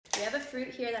We have a fruit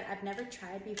here that I've never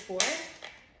tried before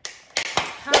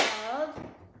called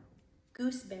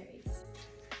Gooseberries.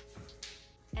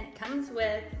 And it comes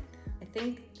with, I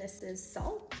think this is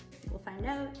salt. We'll find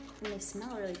out. And they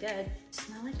smell really good. They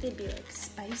smell like they'd be like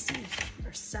spicy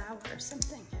or sour or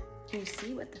something. Can you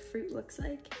see what the fruit looks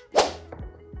like?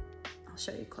 I'll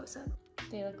show you close up.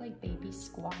 They look like baby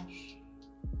squash.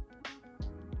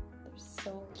 They're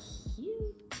so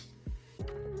cute.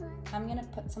 I'm gonna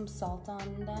put some salt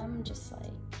on them just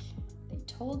like they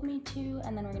told me to,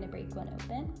 and then we're gonna break one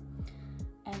open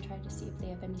and try to see if they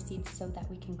have any seeds so that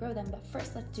we can grow them. But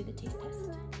first, let's do the taste test.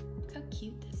 Look how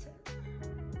cute this is.